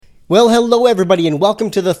Well, hello everybody, and welcome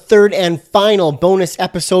to the third and final bonus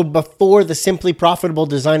episode before the Simply Profitable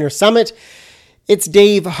Designer Summit. It's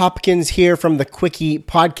Dave Hopkins here from the Quickie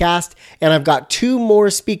Podcast, and I've got two more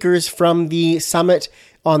speakers from the summit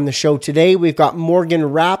on the show today. We've got Morgan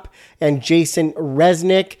Rapp and Jason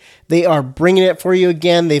Resnick. They are bringing it for you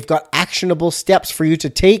again. They've got actionable steps for you to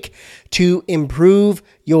take to improve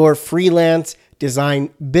your freelance design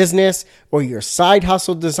business or your side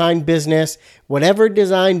hustle design business, whatever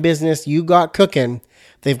design business you got cooking.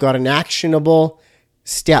 They've got an actionable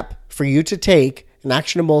step for you to take, an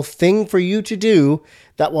actionable thing for you to do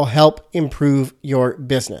that will help improve your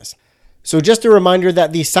business. So just a reminder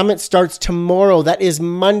that the summit starts tomorrow. That is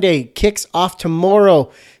Monday, kicks off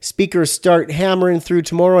tomorrow. Speakers start hammering through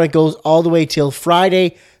tomorrow. It goes all the way till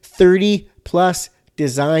Friday. 30 plus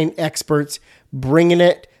design experts bringing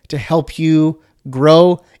it to help you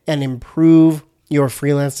grow and improve your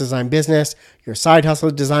freelance design business, your side hustle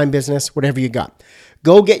design business, whatever you got.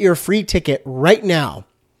 Go get your free ticket right now.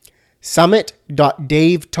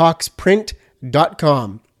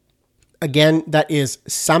 summit.davetalksprint.com. Again, that is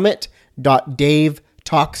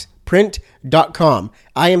summit.davetalksprint.com.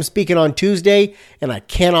 I am speaking on Tuesday, and I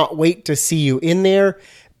cannot wait to see you in there.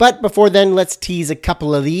 But before then, let's tease a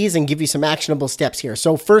couple of these and give you some actionable steps here.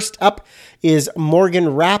 So first up is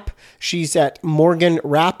Morgan Rapp. She's at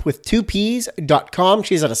morganrapp.com.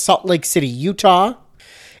 She's out of Salt Lake City, Utah.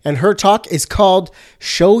 And her talk is called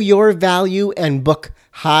Show Your Value and Book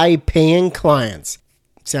High-Paying Clients.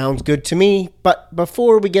 Sounds good to me. But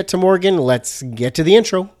before we get to Morgan, let's get to the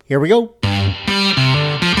intro. Here we go.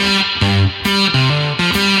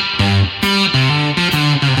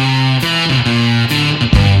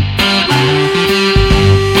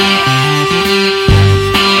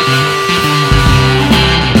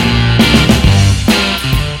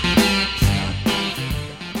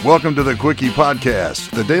 Welcome to the Quickie Podcast,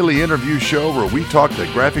 the daily interview show where we talk to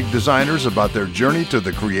graphic designers about their journey to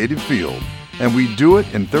the creative field. And we do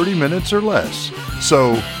it in 30 minutes or less.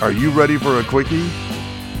 So, are you ready for a Quickie?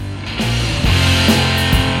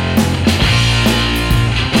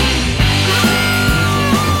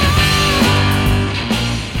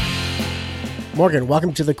 Morgan,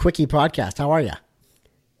 welcome to the Quickie Podcast. How are you?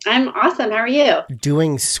 I'm awesome. How are you?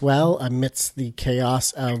 Doing swell amidst the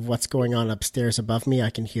chaos of what's going on upstairs above me. I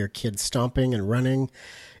can hear kids stomping and running,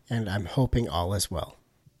 and I'm hoping all is well.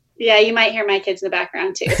 Yeah, you might hear my kids in the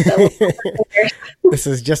background too. So This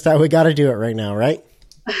is just how we got to do it right now, right?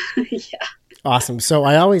 Yeah. Awesome. So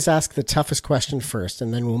I always ask the toughest question first,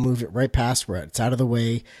 and then we'll move it right past where it's out of the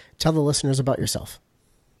way. Tell the listeners about yourself.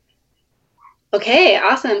 Okay,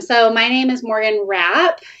 awesome. So my name is Morgan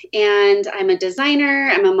Rapp, and I'm a designer.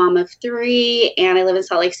 I'm a mom of 3, and I live in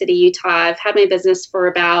Salt Lake City, Utah. I've had my business for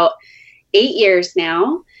about 8 years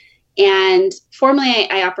now. And formerly,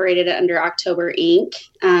 I operated it under October Inc.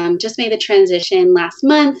 Just made the transition last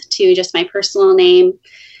month to just my personal name.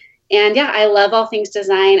 And yeah, I love all things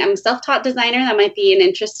design. I'm a self-taught designer. That might be an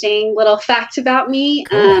interesting little fact about me.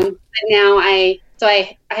 Cool. But now I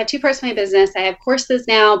have 2 parts of my business. I have courses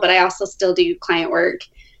now, but I also still do client work.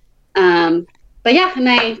 But yeah, and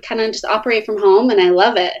I kind of just operate from home, and I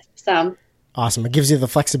love it. So Awesome. It gives you the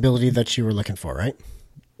flexibility that you were looking for, right?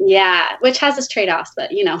 yeah, which has its trade-offs,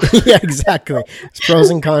 but you know. Yeah, exactly. There's pros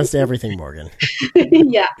and cons to everything, Morgan.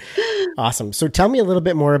 Yeah. Awesome. So tell me a little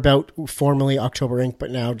bit more about formerly October Inc., but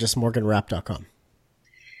now just morganrapp.com.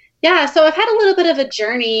 Yeah, so I've had a little bit of a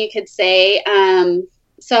journey, you could say.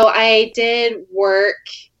 So I did work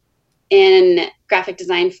in graphic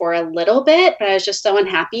design for a little bit, but I was just so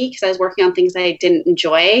unhappy because I was working on things I didn't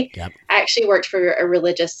enjoy. Yep. I actually worked for a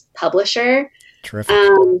religious publisher. Terrific.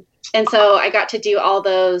 And so I got to do all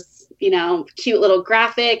those, cute little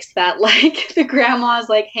graphics that like the grandmas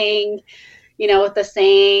like hang, with the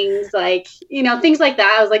sayings, like, things like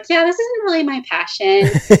that. I was like, yeah, this isn't really my passion.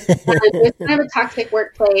 It was kind of a toxic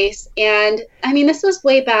workplace. And I mean, this was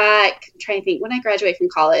way back, I'm trying to think, when I graduated from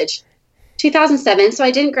college, 2007. So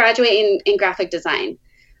I didn't graduate in graphic design.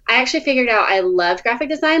 I actually figured out I loved graphic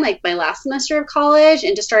design like my last semester of college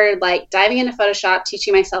and just started like diving into Photoshop,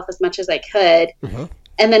 teaching myself as much as I could. Mm-hmm.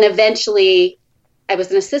 And then eventually I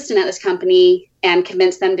was an assistant at this company and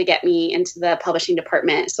convinced them to get me into the publishing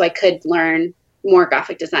department so I could learn more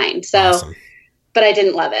graphic design. So, awesome. But I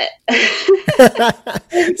didn't love it.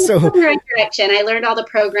 So in the right direction. I learned all the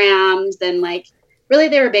programs and like really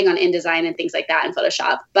they were big on InDesign and things like that in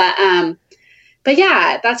Photoshop. But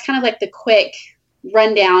yeah, that's kind of like the quick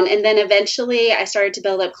rundown. And then eventually I started to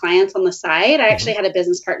build up clients on the side. I actually had a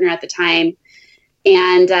business partner at the time.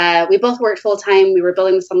 And we both worked full time. We were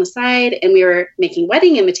building this on the side and we were making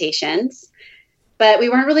wedding invitations. but we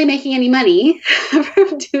weren't really making any money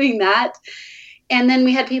from doing that. And then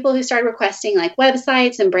we had people who started requesting like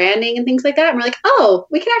websites and branding and things like that. And we're like, oh,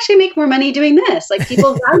 we can actually make more money doing this. Like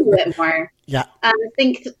people value it more. Yeah.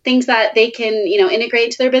 Think things that they can,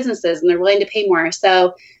 integrate to their businesses and they're willing to pay more.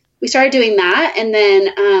 So we started doing that. And then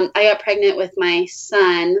I got pregnant with my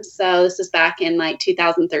son. So this was back in like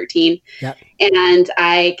 2013. Yeah. And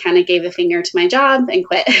I kind of gave the finger to my job and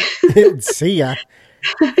quit. See ya.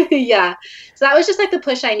 Yeah. So that was just like the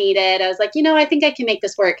push I needed. I was like, I think I can make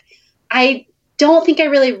this work. I don't think I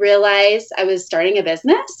really realized I was starting a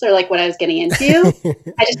business or like what I was getting into.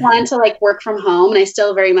 I just wanted to like work from home. And I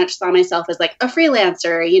still very much saw myself as like a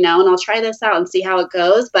freelancer, and I'll try this out and see how it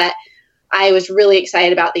goes. But I was really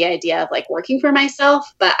excited about the idea of like working for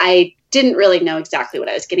myself, but I didn't really know exactly what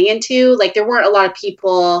I was getting into. Like there weren't a lot of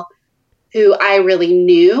people who I really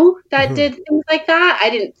knew that did things like that. I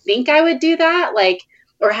didn't think I would do that,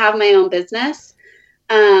 or have my own business.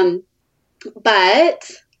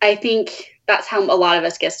 But I think that's how a lot of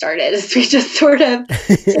us get started, is we just sort of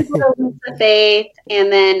take the faith,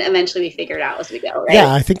 and then eventually we figure it out as we go, right?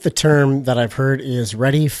 Yeah, I think the term that I've heard is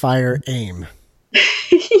ready, fire, aim.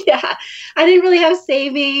 Yeah. I didn't really have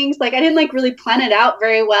savings. I didn't really plan it out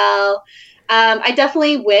very well. I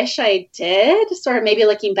definitely wish I did, sort of maybe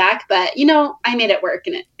looking back, but I made it work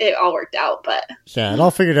and it all worked out. But yeah, it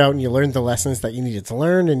all figured out, and you learned the lessons that you needed to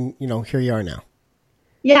learn, and here you are now.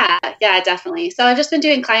 Yeah, definitely. So I've just been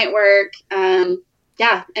doing client work, and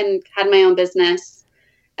had my own business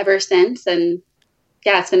ever since. And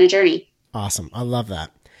yeah, it's been a journey. Awesome. I love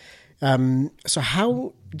that. So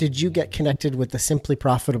how did you get connected with the Simply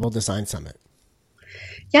Profitable Design Summit?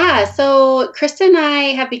 Yeah. So Krista and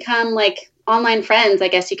I have become online friends, I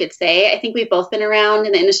guess you could say. I think we've both been around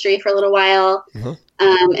in the industry for a little while.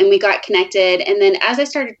 And we got connected. And then as I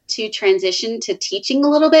started to transition to teaching a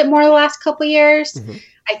little bit more the last couple of years,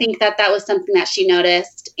 I think that was something that she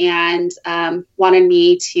noticed and wanted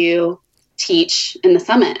me to teach in the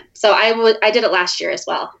summit. So I did it last year as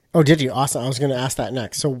well. Oh, did you? Awesome. I was going to ask that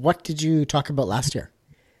next. So what did you talk about last year?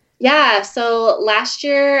 Yeah. So last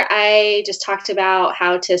year I just talked about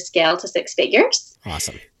how to scale to 6 figures.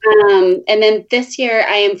 Awesome. And then this year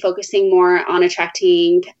I am focusing more on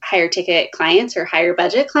attracting higher ticket clients, or higher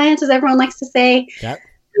budget clients, as everyone likes to say. Yep.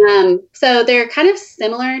 So they're kind of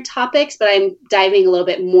similar topics, but I'm diving a little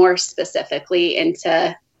bit more specifically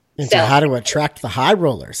into how to attract the high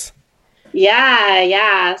rollers.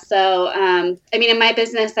 Yeah. So, in my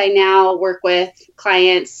business, I now work with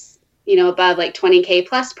clients, above $20K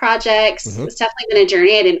plus projects. It's definitely been a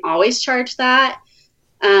journey. I didn't always charge that.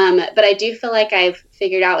 But I do feel like I've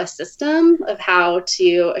figured out a system of how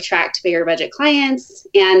to attract bigger budget clients.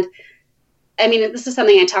 And this is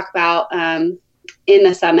something I talk about, in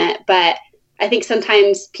the summit, but I think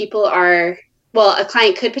sometimes people a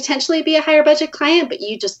client could potentially be a higher budget client, but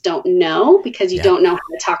you just don't know because you don't know how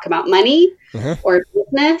to talk about money or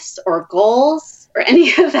business or goals or any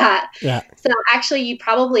of that. Yeah. So actually you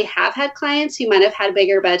probably have had clients who might have had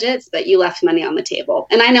bigger budgets, but you left money on the table.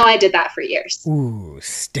 And I know I did that for years. Ooh,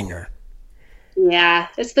 stinger. Yeah,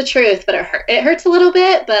 it's the truth, but it hurts a little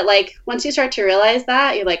bit. But once you start to realize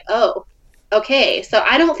that, you're like, oh, okay. So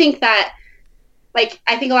I don't think that,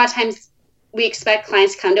 I think a lot of times we expect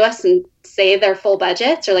clients to come to us and say their full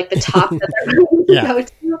budgets or the top that they're going to go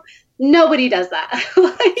to. Nobody does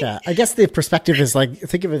that. Yeah, I guess the perspective is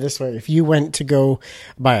think of it this way. If you went to go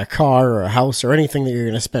buy a car or a house or anything that you're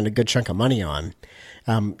going to spend a good chunk of money on,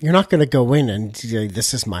 you're not going to go in and say,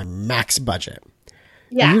 this is my max budget.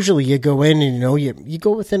 Yeah. Usually you go in and, you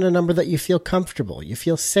go within a number that you feel comfortable, you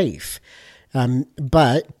feel safe,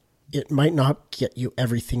 but it might not get you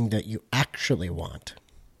everything that you actually want.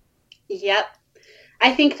 Yep.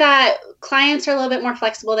 I think that clients are a little bit more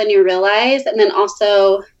flexible than you realize. And then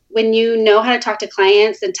also when you know how to talk to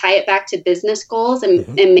clients and tie it back to business goals and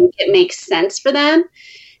make it make sense for them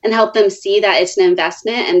and help them see that it's an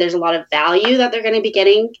investment and there's a lot of value that they're going to be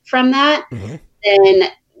getting from that, then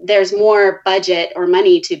there's more budget or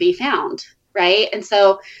money to be found, right? And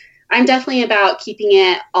so I'm definitely about keeping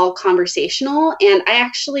it all conversational, and I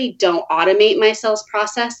actually don't automate my sales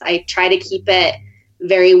process. I try to keep it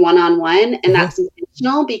very one-on-one, and that's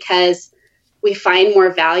intentional because we find more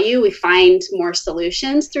value, we find more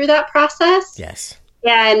solutions through that process. Yes.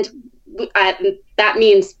 And that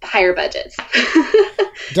means higher budgets.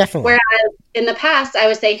 Definitely. Whereas in the past, I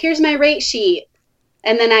would say, here's my rate sheet.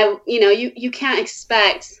 And then you can't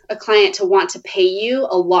expect a client to want to pay you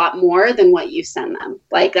a lot more than what you send them.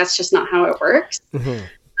 That's just not how it works.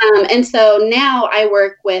 And so now I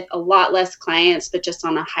work with a lot less clients, but just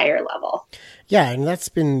on a higher level. Yeah, and that's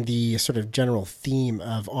been the sort of general theme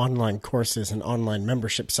of online courses and online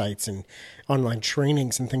membership sites and online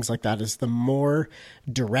trainings and things like that, is the more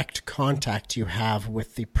direct contact you have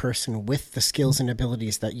with the person with the skills and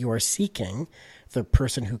abilities that you are seeking, the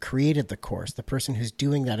person who created the course, the person who's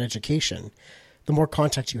doing that education, the more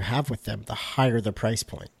contact you have with them, the higher the price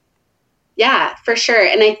point. Yeah, for sure.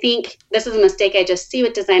 And I think this is a mistake I just see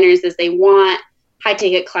with designers is they want high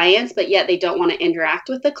ticket clients, but yet they don't want to interact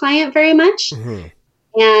with the client very much. Mm-hmm.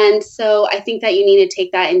 And so I think that you need to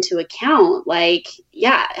take that into account. Like,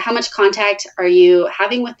 yeah, how much contact are you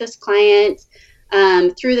having with this client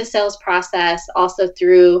through the sales process, also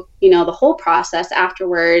through, the whole process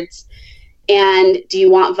afterwards? And do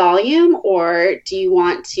you want volume, or do you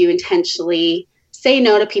want to intentionally say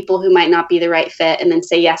no to people who might not be the right fit and then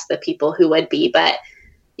say yes to the people who would be? But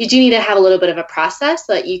you do need to have a little bit of a process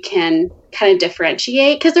so that you can kind of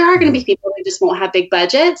differentiate, because there are going to be people who just won't have big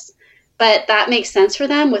budgets, but that makes sense for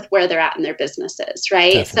them with where they're at in their businesses,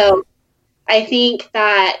 right? Definitely. So I think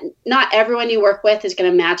that not everyone you work with is going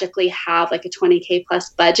to magically have like a 20K plus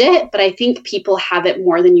budget, but I think people have it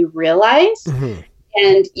more than you realize. Mm-hmm.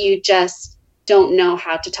 And you just don't know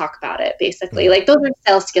how to talk about it, basically. Mm-hmm. Like those are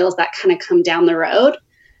sales skills that kind of come down the road.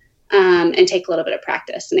 And take a little bit of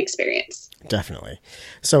practice and experience. Definitely.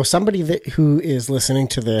 So somebody who is listening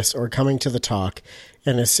to this or coming to the talk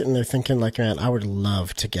and is sitting there thinking like, man, I would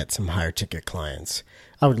love to get some higher ticket clients.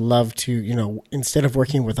 I would love to, instead of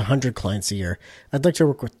working with 100 clients a year, I'd like to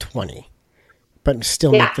work with 20, but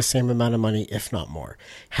still make the same amount of money, if not more.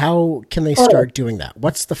 How can they start doing that?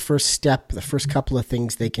 What's the first step, the first couple of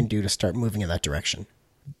things they can do to start moving in that direction?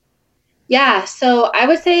 Yeah. So I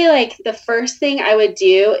would say like the first thing I would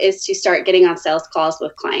do is to start getting on sales calls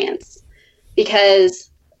with clients,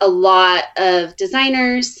 because a lot of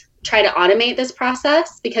designers try to automate this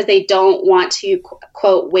process because they don't want to,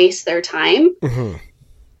 quote, waste their time. Mm-hmm.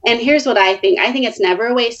 And here's what I think. I think it's never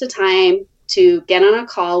a waste of time to get on a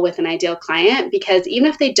call with an ideal client, because even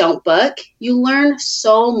if they don't book, you learn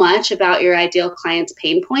so much about your ideal client's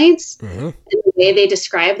pain points and the way they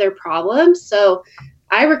describe their problems. So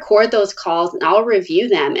I record those calls and I'll review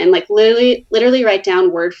them and like literally write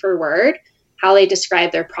down word for word how they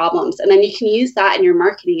describe their problems. And then you can use that in your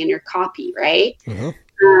marketing and your copy, right?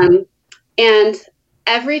 Mm-hmm. And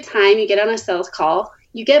every time you get on a sales call,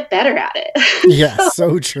 you get better at it. Yeah,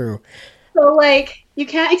 so true. So like you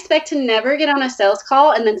can't expect to never get on a sales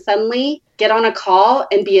call and then suddenly get on a call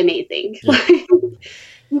and be amazing. Yeah.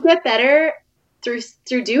 You get better through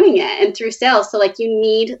doing it and through sales. So like you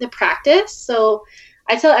need the practice. So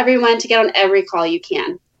I tell everyone to get on every call you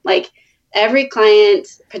can. Like every client,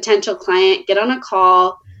 potential client, get on a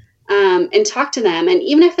call and talk to them. And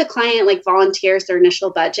even if the client like volunteers their initial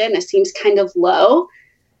budget and it seems kind of low,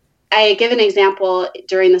 I give an example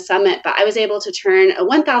during the summit, but I was able to turn a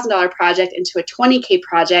 $1,000 project into a $20K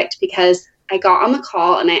project because I got on the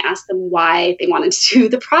call and I asked them why they wanted to do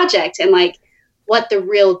the project and like what the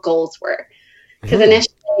real goals were. Because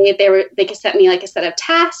initially they could set me like a set of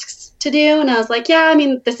tasks to do. And I was like, yeah, I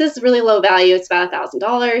mean, this is really low value. It's about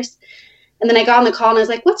 $1,000. And then I got on the call and I was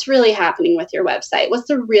like, what's really happening with your website? What's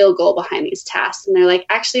the real goal behind these tasks? And they're like,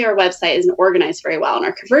 actually, our website isn't organized very well and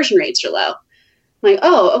our conversion rates are low. I'm like,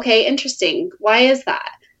 oh, okay, interesting. Why is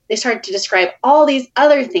that? They started to describe all these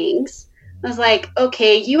other things. I was like,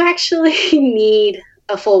 okay, you actually need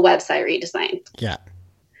a full website redesign. Yeah.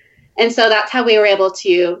 And so that's how we were able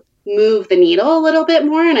to move the needle a little bit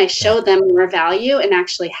more. And I showed them more value and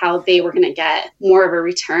actually how they were going to get more of a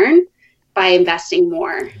return by investing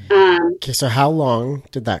more. Okay. So how long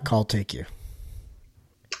did that call take you?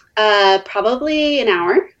 Probably an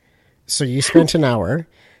hour. So you spent an hour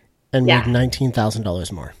and made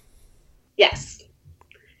 $19,000 more. Yes.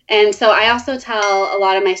 And so I also tell a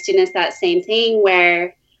lot of my students that same thing where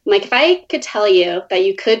I'm like, if I could tell you that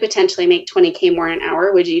you could potentially make 20K more an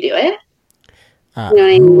hour, would you do it? You know what I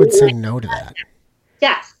mean? Who would say no to that?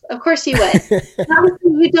 Yes, of course you would.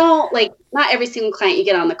 You don't like, not every single client you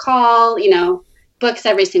get on the call, books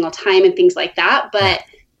every single time and things like that, but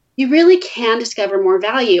you really can discover more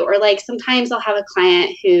value. Or like sometimes I'll have a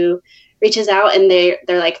client who reaches out and they're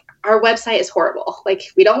like, our website is horrible. Like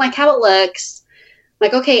we don't like how it looks. I'm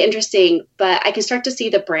like, okay, interesting. But I can start to see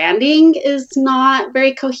the branding is not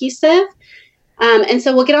very cohesive. And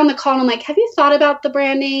so we'll get on the call and I'm like, have you thought about the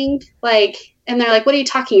branding? And they're like, what are you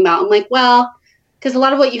talking about? I'm like, well, because a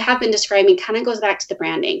lot of what you have been describing kind of goes back to the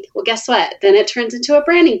branding. Well, guess what? Then it turns into a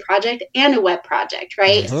branding project and a web project,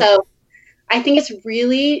 right? Mm-hmm. So I think it's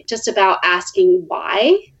really just about asking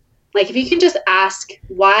why. Like if you can just ask,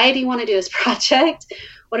 why do you want to do this project?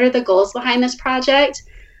 What are the goals behind this project?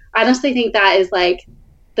 I honestly think that is like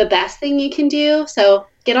the best thing you can do. So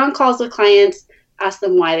get on calls with clients, ask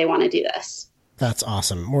them why they want to do this. That's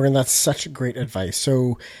awesome. Morgan, that's such great advice.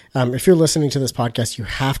 So if you're listening to this podcast, you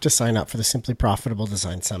have to sign up for the Simply Profitable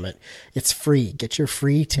Design Summit. It's free. Get your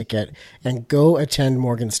free ticket and go attend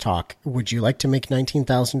Morgan's talk. Would you like to make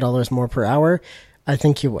 $19,000 more per hour? I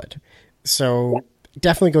think you would. So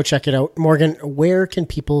definitely go check it out. Morgan, where can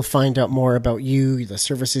people find out more about you, the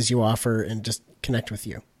services you offer, and just connect with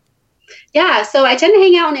you? Yeah, so I tend to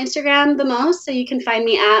hang out on Instagram the most. So you can find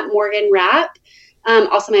me at Morgan Rapp.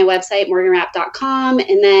 Also my website, morganrapp.com.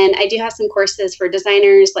 And then I do have some courses for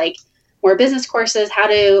designers, like more business courses, how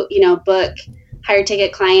to, book higher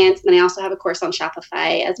ticket clients. And then I also have a course on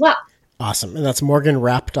Shopify as well. Awesome. And that's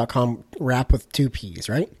morganrapp.com, Rapp with 2 P's,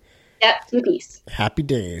 right? Yep, 2 P's. Happy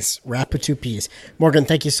days. Rapp with 2 P's. Morgan,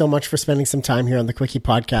 thank you so much for spending some time here on the Quickie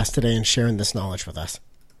podcast today and sharing this knowledge with us.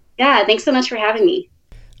 Yeah, thanks so much for having me.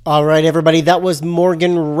 All right, everybody. That was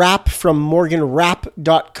Morgan Rapp from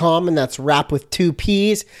morganrapp.com, and that's Rapp with 2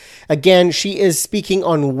 P's. Again, she is speaking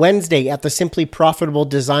on Wednesday at the Simply Profitable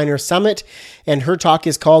Designer Summit, and her talk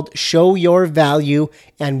is called Show Your Value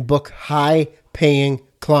and Book High-Paying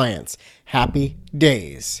Clients. Happy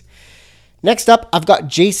days. Next up, I've got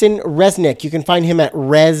Jason Resnick. You can find him at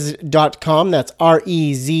rezz.com. That's REZZZ.com.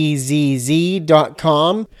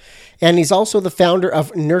 And he's also the founder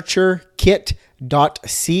of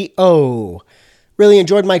NurtureKit.co. Really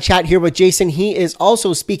enjoyed my chat here with Jason. He is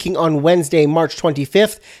also speaking on Wednesday, March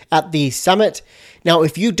 25th at the summit. Now,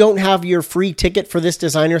 if you don't have your free ticket for this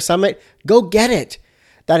designer summit, go get it.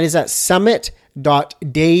 That is at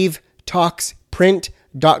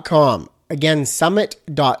summit.davetalksprint.com. Again,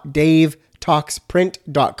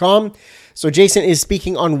 summit.davetalksprint.com. So Jason is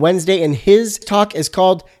speaking on Wednesday, and his talk is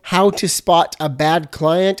called How to Spot a Bad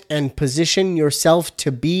Client and Position Yourself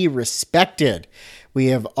to Be Respected. We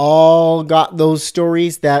have all got those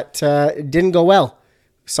stories that didn't go well.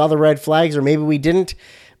 Saw the red flags, or maybe we didn't,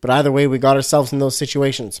 but either way, we got ourselves in those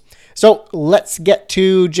situations. So let's get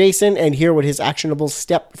to Jason and hear what his actionable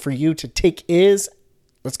step for you to take is.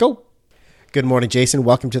 Let's go. Good morning, Jason.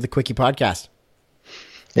 Welcome to the Quickie Podcast.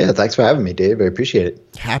 Yeah, thanks for having me, Dave. I appreciate it.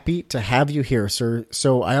 Happy to have you here, sir.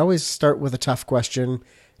 So I always start with a tough question.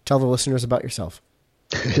 Tell the listeners about yourself.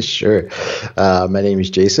 Sure. My name is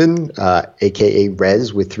Jason, a.k.a.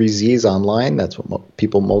 Rez with 3 Z's online. That's what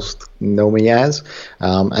people most know me as.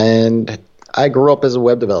 And I grew up as a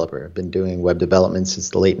web developer. I've been doing web development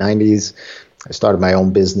since the late 90s. I started my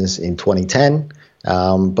own business in 2010.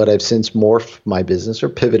 But I've since morphed my business, or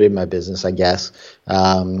pivoted my business, I guess,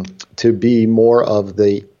 to be more of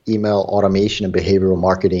the email automation and behavioral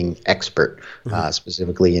marketing expert,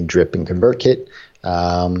 specifically in Drip and ConvertKit.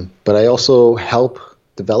 But I also help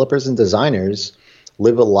developers and designers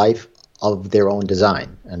live a life of their own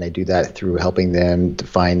design. And I do that through helping them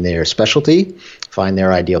define their specialty, find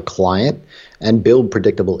their ideal client, and build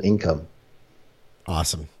predictable income.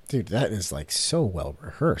 Awesome. Dude, that is like so well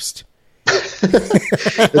rehearsed.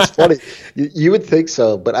 It's funny. You would think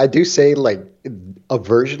so, but I do say like a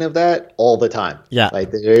version of that all the time. Yeah.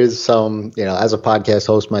 Like there is some, as a podcast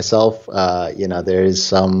host myself, there is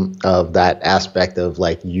some of that aspect of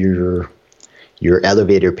like your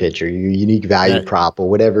elevator pitch or your unique value prop or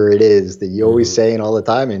whatever it is that you always saying all the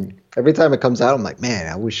time. And every time it comes out, I'm like, man,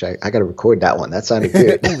 I wish I got to record that one. That sounded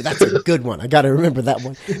good. Oh, that's a good one. I got to remember that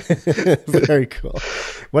one. Very cool.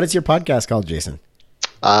 What is your podcast called, Jason?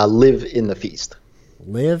 Live in the Feast.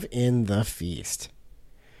 Live in the Feast.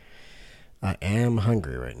 I am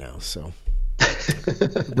hungry right now, so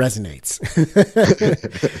resonates.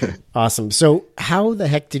 Awesome. So how the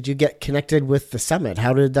heck did you get connected with the summit?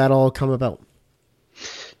 How did that all come about?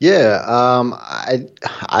 Yeah,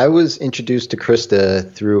 I was introduced to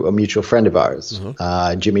Krista through a mutual friend of ours,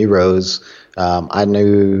 Jimmy Rose. I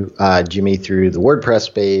knew Jimmy through the WordPress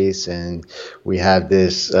space, and we have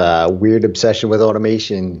this weird obsession with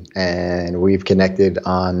automation, and we've connected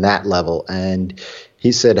on that level. And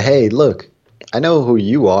he said, hey, look, I know who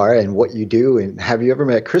you are and what you do, and have you ever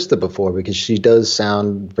met Krista before? Because she does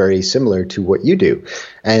sound very similar to what you do.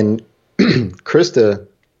 And Krista,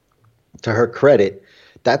 to her credit,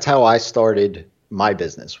 that's how I started my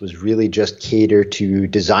business, was really just cater to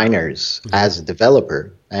designers as a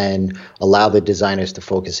developer and allow the designers to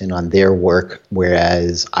focus in on their work,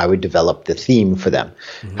 whereas I would develop the theme for them.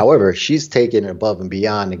 However, she's taken it above and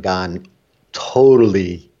beyond and gone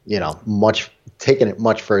totally, taken it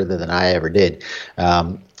much further than I ever did.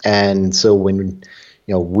 And so when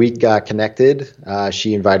we got connected,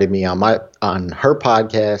 she invited me on her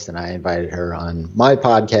podcast, and I invited her on my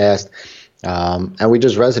podcast. And we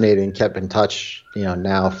just resonated and kept in touch,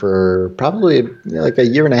 now for probably like a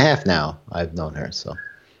year and a half now I've known her. So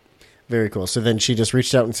Very cool. So then she just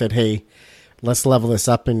reached out and said, hey, let's level this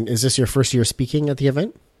up. And is this your first year speaking at the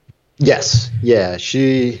event? Yes. Yeah.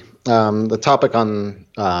 She, the topic of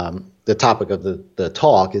the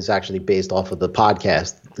talk is actually based off of the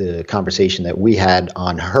podcast, the conversation that we had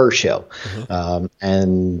on her show.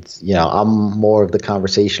 And, I'm more of the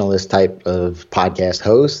conversationalist type of podcast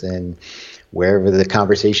host, and wherever the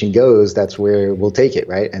conversation goes, that's where we'll take it.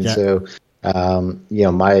 Right. And so,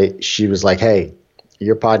 she was like, hey,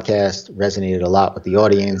 your podcast resonated a lot with the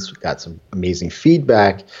audience. We got some amazing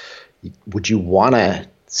feedback. Would you want to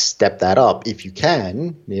step that up if you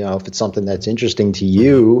can, if it's something that's interesting to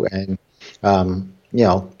you, and,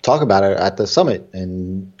 talk about it at the summit?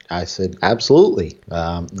 And I said, absolutely.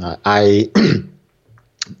 The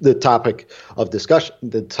topic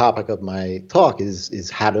of my talk is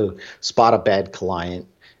how to spot a bad client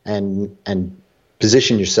and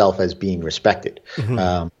position yourself as being respected.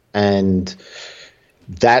 And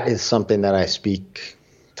that is something that I speak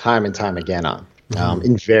time and time again on.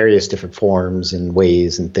 In various different forms and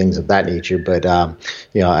ways and things of that nature. But,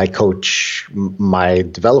 I coach my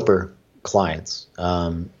developer clients,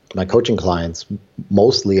 my coaching clients,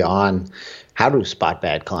 mostly on how to spot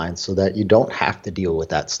bad clients so that you don't have to deal with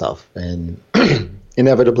that stuff. And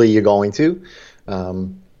inevitably you're going to.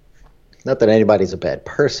 Not that anybody's a bad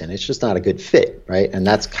person. It's just not a good fit, right? And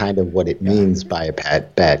that's kind of what it means by a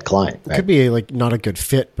bad client. Right? It could be like not a good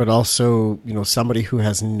fit, but also, somebody who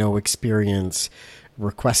has no experience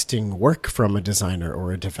requesting work from a designer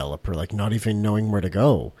or a developer, like not even knowing where to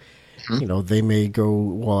go. They may go,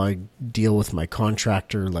 well, I deal with my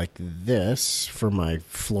contractor like this for my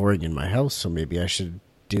flooring in my house, so maybe I should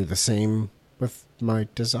do the same with my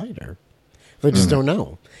designer. They just don't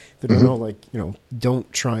know. They don't know,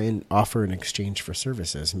 don't try and offer an exchange for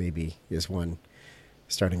services, maybe is one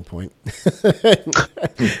starting point.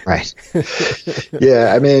 Right.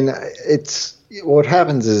 Yeah. I mean, what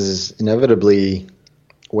happens is inevitably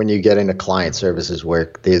when you get into client services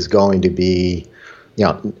work, there's going to be,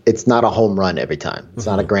 it's not a home run every time. It's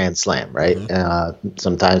not a grand slam, right?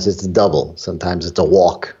 Sometimes it's a double. Sometimes it's a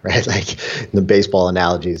walk, right? Like the baseball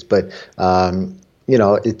analogies. But,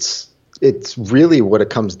 it's really what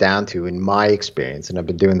it comes down to in my experience, and I've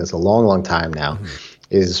been doing this a long, long time now,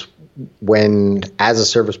 is when, as a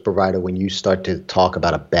service provider, when you start to talk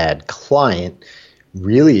about a bad client,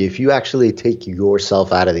 really, if you actually take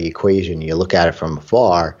yourself out of the equation, you look at it from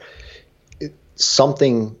afar,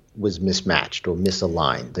 something was mismatched or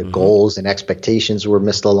misaligned. The goals and expectations were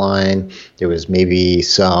misaligned. There was maybe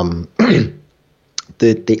some,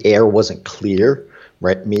 the air wasn't clear,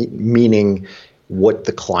 right? Meaning what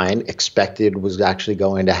the client expected was actually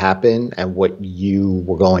going to happen and what you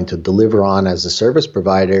were going to deliver on as a service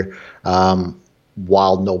provider,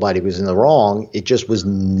 while nobody was in the wrong, it just was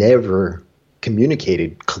never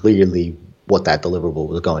communicated clearly what that deliverable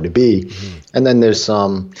was going to be. And then there's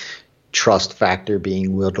some trust factor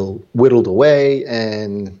being whittled away,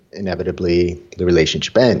 and inevitably the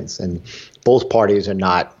relationship ends. And both parties are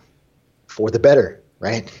not for the better,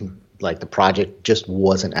 right? Like the project just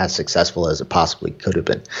wasn't as successful as it possibly could have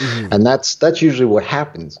been. And that's usually what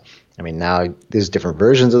happens. I mean, now there's different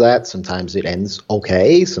versions of that. Sometimes it ends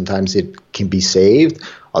okay. Sometimes it can be saved.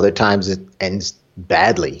 Other times it ends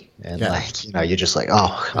badly. And you're just like,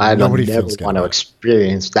 oh, I don't never want to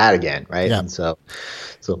experience that again. Right. And so,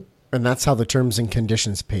 and that's how the terms and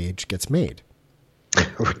conditions page gets made.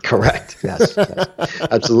 Correct. Yes,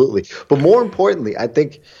 absolutely. But more importantly, I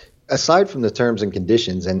think, aside from the terms and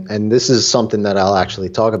conditions, and this is something that I'll actually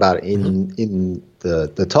talk about in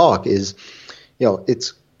the talk, is,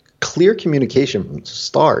 it's clear communication from the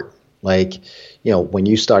start. Like, when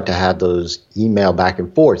you start to have those email back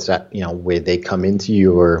and forths that, where they come into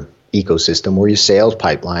your ecosystem or your sales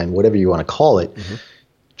pipeline, whatever you want to call it,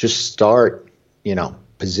 just start,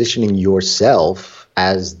 positioning yourself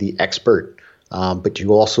as the expert. But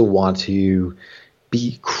you also want to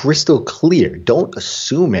be crystal clear. Don't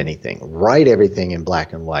assume anything. Write everything in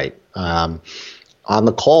black and white. On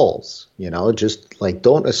the calls, just like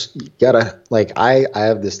I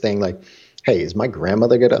have this thing like, hey, is my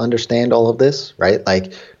grandmother going to understand all of this? Right?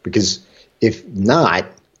 Like, because if not,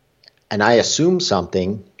 and I assume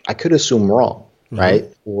something, I could assume wrong, right?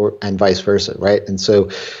 And vice versa, right? And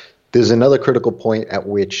so there's another critical point at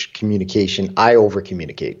which communication, I over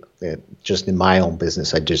communicate. Just in my own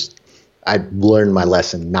business, I learned my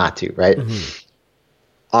lesson not to, right?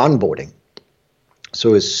 Onboarding.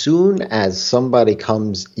 So as soon as somebody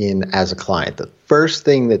comes in as a client, the first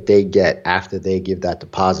thing that they get after they give that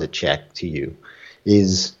deposit check to you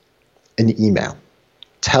is an email.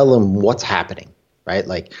 Tell them what's happening, right?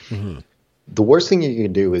 Like the worst thing you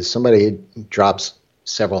can do is somebody drops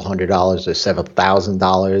several $100s or several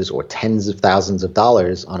 $1,000s or tens of thousands of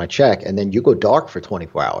dollars on a check, and then you go dark for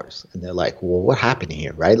 24 hours. And they're like, well, what happened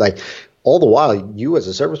here, right? Like, all the while, you as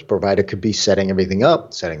a service provider could be setting everything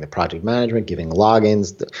up, setting the project management, giving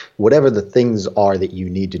logins, whatever the things are that you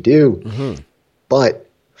need to do. But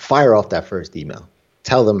fire off that first email.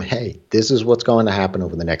 Tell them, hey, this is what's going to happen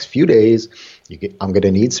over the next few days. I'm going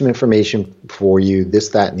to need some information for you, this,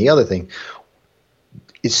 that, and the other thing.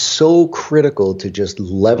 It's so critical to just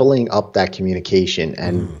leveling up that communication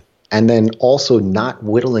and then also not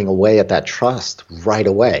whittling away at that trust right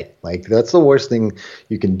away. Like, that's the worst thing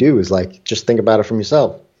you can do is, like, just think about it from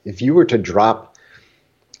yourself. If you were to drop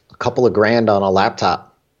a couple of grand on a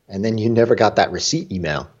laptop and then you never got that receipt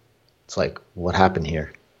email, it's like, what happened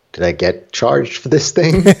here? Did I get charged for this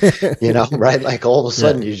thing? Right? Like, all of a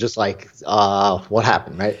sudden you're just like, what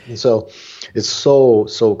happened, right? And so it's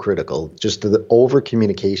so critical, just the over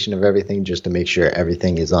communication of everything, just to make sure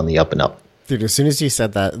everything is on the up and up. Dude, as soon as you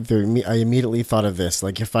said that, I immediately thought of this.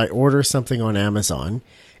 Like, if I order something on Amazon,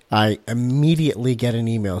 I immediately get an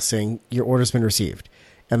email saying your order's been received.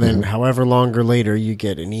 And then however longer later, you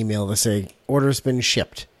get an email to say order's been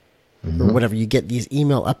shipped or whatever. You get these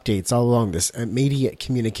email updates all along, this immediate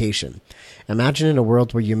communication. Imagine in a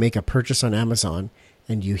world where you make a purchase on Amazon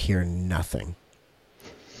and you hear nothing.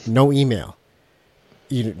 No email.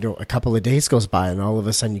 A couple of days goes by and all of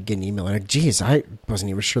a sudden you get an email like, geez, I wasn't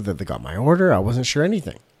even sure that they got my order. I wasn't sure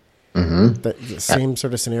anything. The same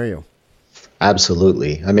sort of scenario.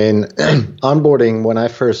 Absolutely. I mean, onboarding, when I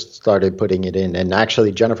first started putting it in, and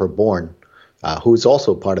actually Jennifer Bourne, who's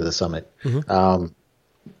also part of the summit,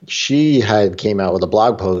 she came out with a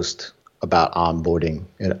blog post about onboarding,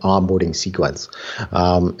 an onboarding sequence.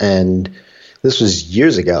 And this was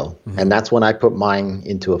years ago, and that's when I put mine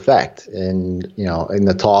into effect. And, in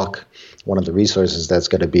the talk, one of the resources that's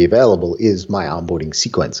going to be available is my onboarding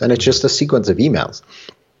sequence. And it's just a sequence of emails.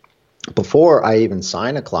 Before I even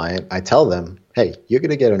sign a client, I tell them, hey, you're going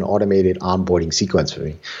to get an automated onboarding sequence from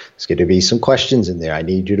me. There's going to be some questions in there. I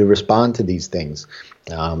need you to respond to these things.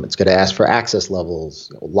 It's going to ask for access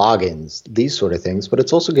levels, logins, these sort of things. But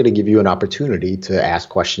it's also going to give you an opportunity to ask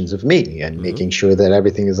questions of me and making sure that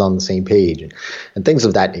everything is on the same page and things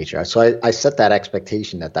of that nature. So I set that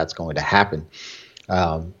expectation that that's going to happen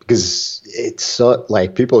because it's so,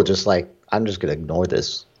 like, people are just like, I'm just going to ignore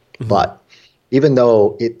this. But even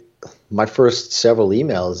though my first several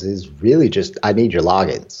emails is really just, I need your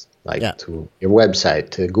logins, to your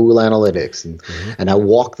website, to Google Analytics. And I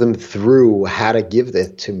walk them through how to give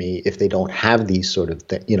that to me if they don't have these sort of,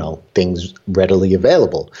 things readily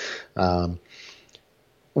available.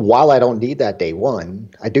 While I don't need that day one,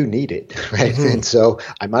 I do need it, right? And so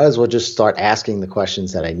I might as well just start asking the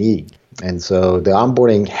questions that I need. And so the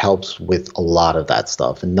onboarding helps with a lot of that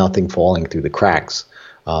stuff and nothing falling through the cracks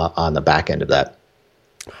on the back end of that.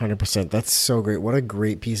 100%. That's so great. What a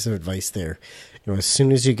great piece of advice there. As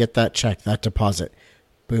soon as you get that check, that deposit,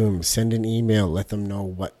 boom, send an email, let them know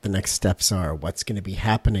what the next steps are, what's going to be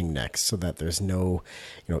happening next, so that there's no,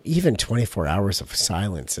 even 24 hours of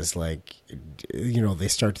silence is like, they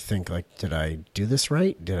start to think like, did I do this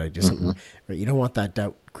right? Did I do something right? You don't want that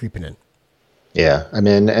doubt creeping in. Yeah. I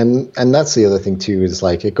mean, and that's the other thing too, is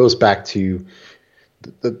like, it goes back to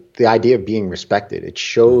the idea of being respected. It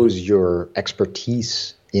shows your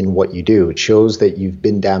expertise in what you do. It shows that you've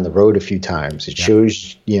been down the road a few times. It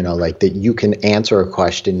shows, that you can answer a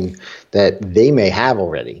question that they may have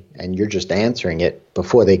already, and you're just answering it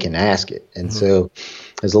before they can ask it. And so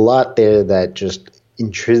there's a lot there that just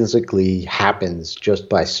intrinsically happens just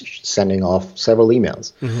by sending off several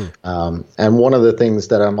emails. And one of the things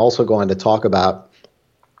that I'm also going to talk about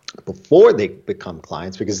before they become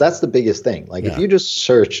clients, because that's the biggest thing. Like, if you just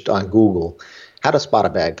searched on Google how to spot a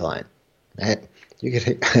bad client, right? You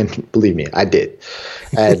could, and believe me, I did.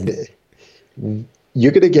 And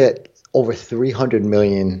you're going to get over 300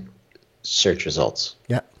 million search results.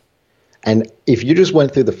 Yeah. And if you just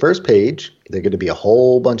went through the first page, there are going to be a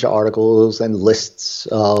whole bunch of articles and lists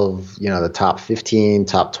of, the top 15,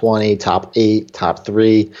 top 20, top 8, top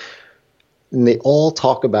 3. And they all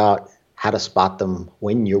talk about how to spot them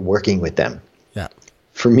when you're working with them. Yeah.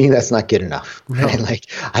 For me, that's not good enough. Right? Like,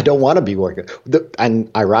 I don't want to be working.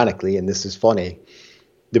 And ironically, and this is funny,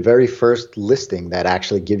 the very first listing that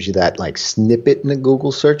actually gives you that like snippet in the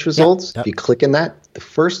Google search results, if you click in that, the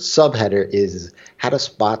first subheader is how to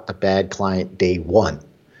spot a bad client day one.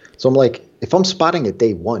 So I'm like, if I'm spotting it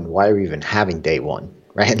day one, why are we even having day one?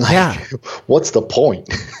 Right? Like, what's the point?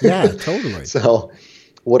 Yeah, totally. So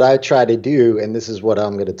what I try to do, and this is what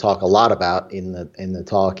I'm going to talk a lot about in the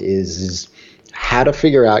talk, is how to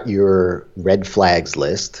figure out your red flags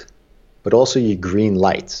list but also your green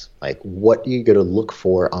lights. Like, what you're going to look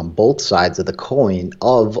for on both sides of the coin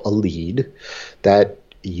of a lead that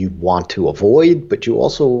you want to avoid, but you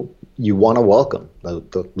want to welcome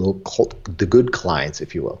the good clients,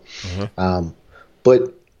 if you will.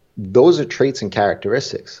 But those are traits and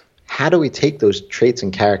characteristics. How do we take those traits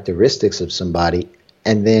and characteristics of somebody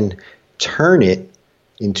and then turn it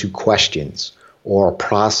into questions or a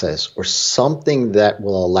process or something that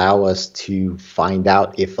will allow us to find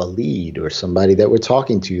out if a lead or somebody that we're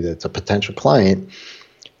talking to that's a potential client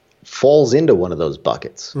falls into one of those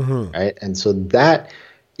buckets, right? And so that,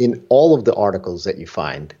 in all of the articles that you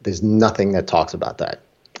find, there's nothing that talks about that.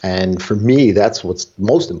 And for me, that's what's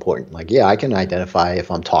most important. Like, yeah, I can identify if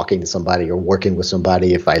I'm talking to somebody or working with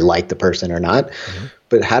somebody, if I like the person or not.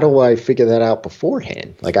 But how do I figure that out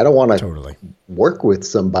beforehand? Like, I don't want to work with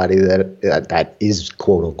somebody that is,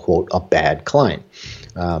 quote unquote, a bad client.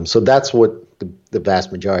 So that's what the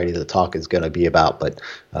vast majority of the talk is going to be about. But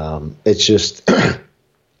it's just,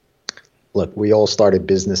 look, we all started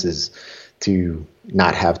businesses to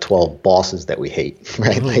not have 12 bosses that we hate,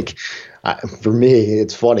 right? Like, for me,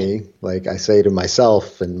 it's funny. Like, I say to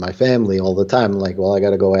myself and my family all the time, like, well, I got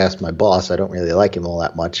to go ask my boss. I don't really like him all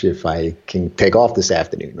that much if I can take off this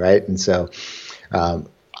afternoon, right? And so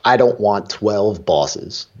I don't want 12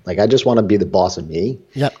 bosses. Like, I just want to be the boss of me.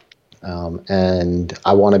 Yep. And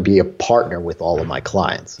I want to be a partner with all of my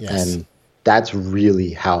clients. Yes. And that's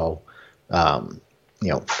really how,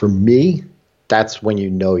 for me, that's when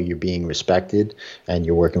you're being respected and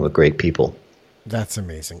you're working with great people. That's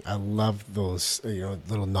amazing. I love those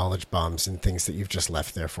little knowledge bombs and things that you've just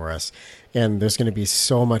left there for us. And there's going to be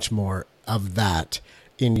so much more of that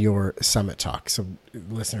in your summit talk. So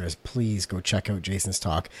listeners, please go check out Jason's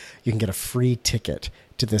talk. You can get a free ticket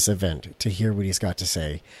to this event to hear what he's got to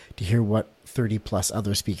say, to hear what 30 plus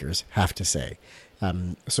other speakers have to say.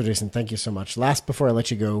 So Jason, thank you so much. Last, before I let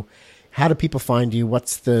you go, how do people find you?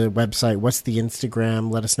 What's the website? What's the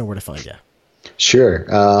Instagram? Let us know where to find you. Sure.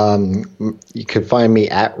 You can find me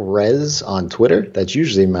at Rez on Twitter. That's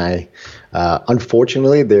usually my,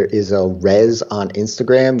 unfortunately, there is a Rez on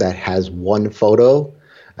Instagram that has one photo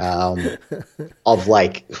of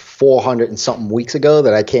like 400 and something weeks ago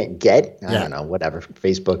that I can't get. I don't know, whatever.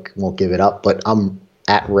 Facebook won't give it up, but I'm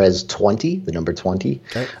at Rez20, the number 20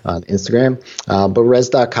 on Instagram. But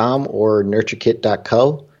Rez.com or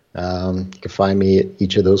nurturekit.co. You can find me at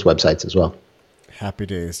each of those websites as well. Happy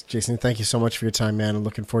days. Jason, thank you so much for your time, man. I'm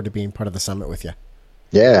looking forward to being part of the summit with you.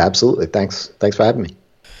 Yeah, absolutely. Thanks for having me.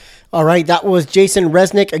 All right, that was Jason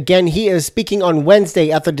Resnick. Again, he is speaking on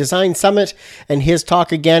Wednesday at the Design Summit, and his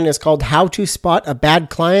talk again is called How to Spot a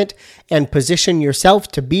Bad Client and Position Yourself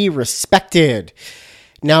to Be Respected.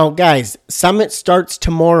 Now, guys, Summit starts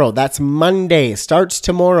tomorrow. That's Monday. Starts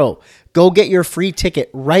tomorrow. Go get your free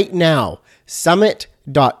ticket right now.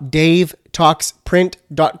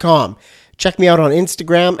 Summit.davetalksprint.com. Check me out on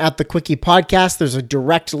Instagram at The Quickie Podcast. There's a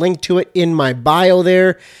direct link to it in my bio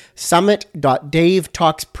there.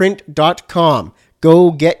 Summit.davetalksprint.com.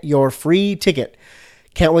 Go get your free ticket.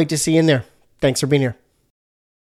 Can't wait to see you in there. Thanks for being here.